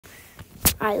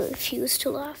I refuse to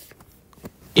laugh.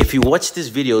 If you watch this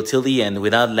video till the end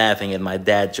without laughing at my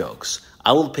dad jokes,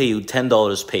 I will pay you $10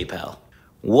 PayPal.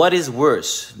 What is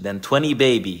worse than 20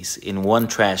 babies in one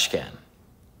trash can?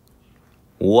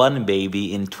 One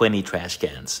baby in 20 trash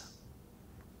cans.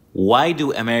 Why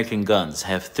do American guns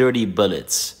have 30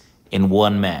 bullets in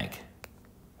one mag?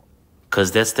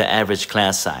 'Cause that's the average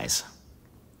class size.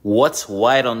 What's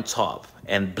white on top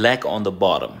and black on the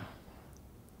bottom?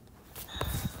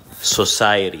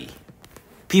 Society.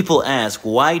 People ask,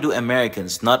 why do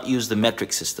Americans not use the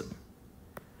metric system?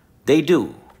 They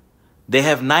do. They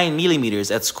have 9 millimeters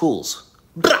at schools.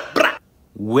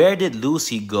 Where did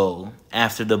Lucy go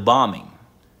after the bombing?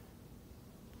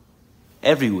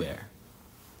 Everywhere.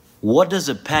 What does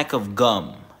a pack of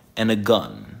gum and a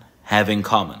gun have in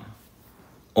common?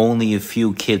 Only a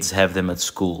few kids have them at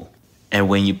school. And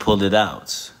when you pull it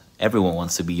out, everyone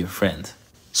wants to be your friend.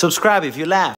 Subscribe if you laugh.